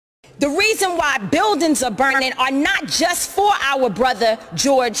The reason why buildings are burning are not just for our brother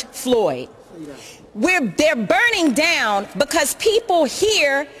George Floyd. They're burning down because people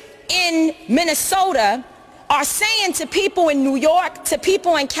here in Minnesota are saying to people in New York, to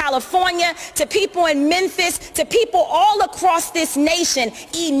people in California, to people in Memphis, to people all across this nation,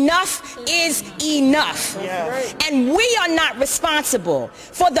 enough is enough. Yeah. And we are not responsible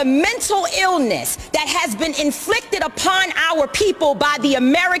for the mental illness that has been inflicted upon our people by the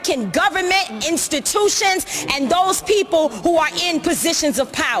American government, institutions, and those people who are in positions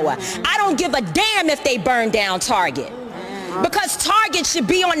of power. I don't give a damn if they burn down Target. Because Target should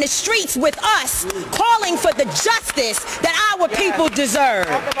be on the streets with us, calling for the justice that our people deserve.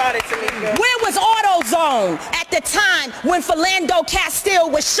 Talk about it, Tamika. Where was AutoZone at the time when Philando Castile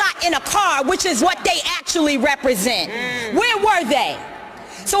was shot in a car, which is what they actually represent? Where were they?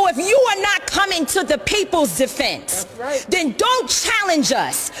 So if you are not coming to the people's defense, then don't challenge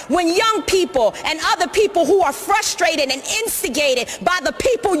us when young people and other people who are frustrated and instigated by the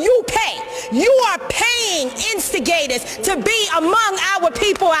people you pay. You are paying instigators to be among our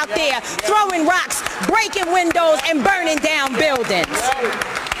people out there throwing rocks, breaking windows, and burning down buildings.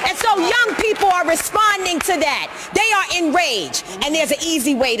 And so young people are responding to that. They are enraged, and there's an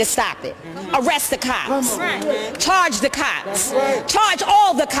easy way to stop it. Arrest the cops. Charge the cops. Charge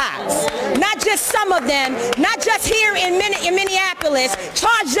all the cops. Not just some of them, not just here in Minneapolis.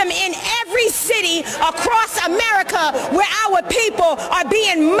 Charge them in every city across America where our people are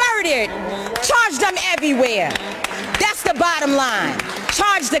being murdered. Charge them everywhere. That's the bottom line.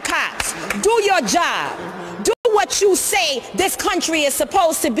 Charge the cops. Do your job. Do what you say this country is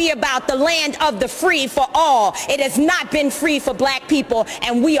supposed to be about, the land of the free for all. It has not been free for black people,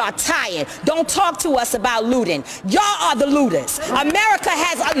 and we are tired. Don't talk to us about looting. Y'all are the looters. America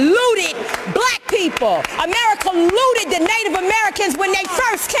has looted black people. America looted the Native Americans when they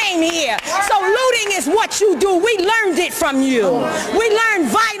first came here. So looting is what you do. We learned it from you. We learned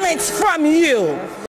violence from you.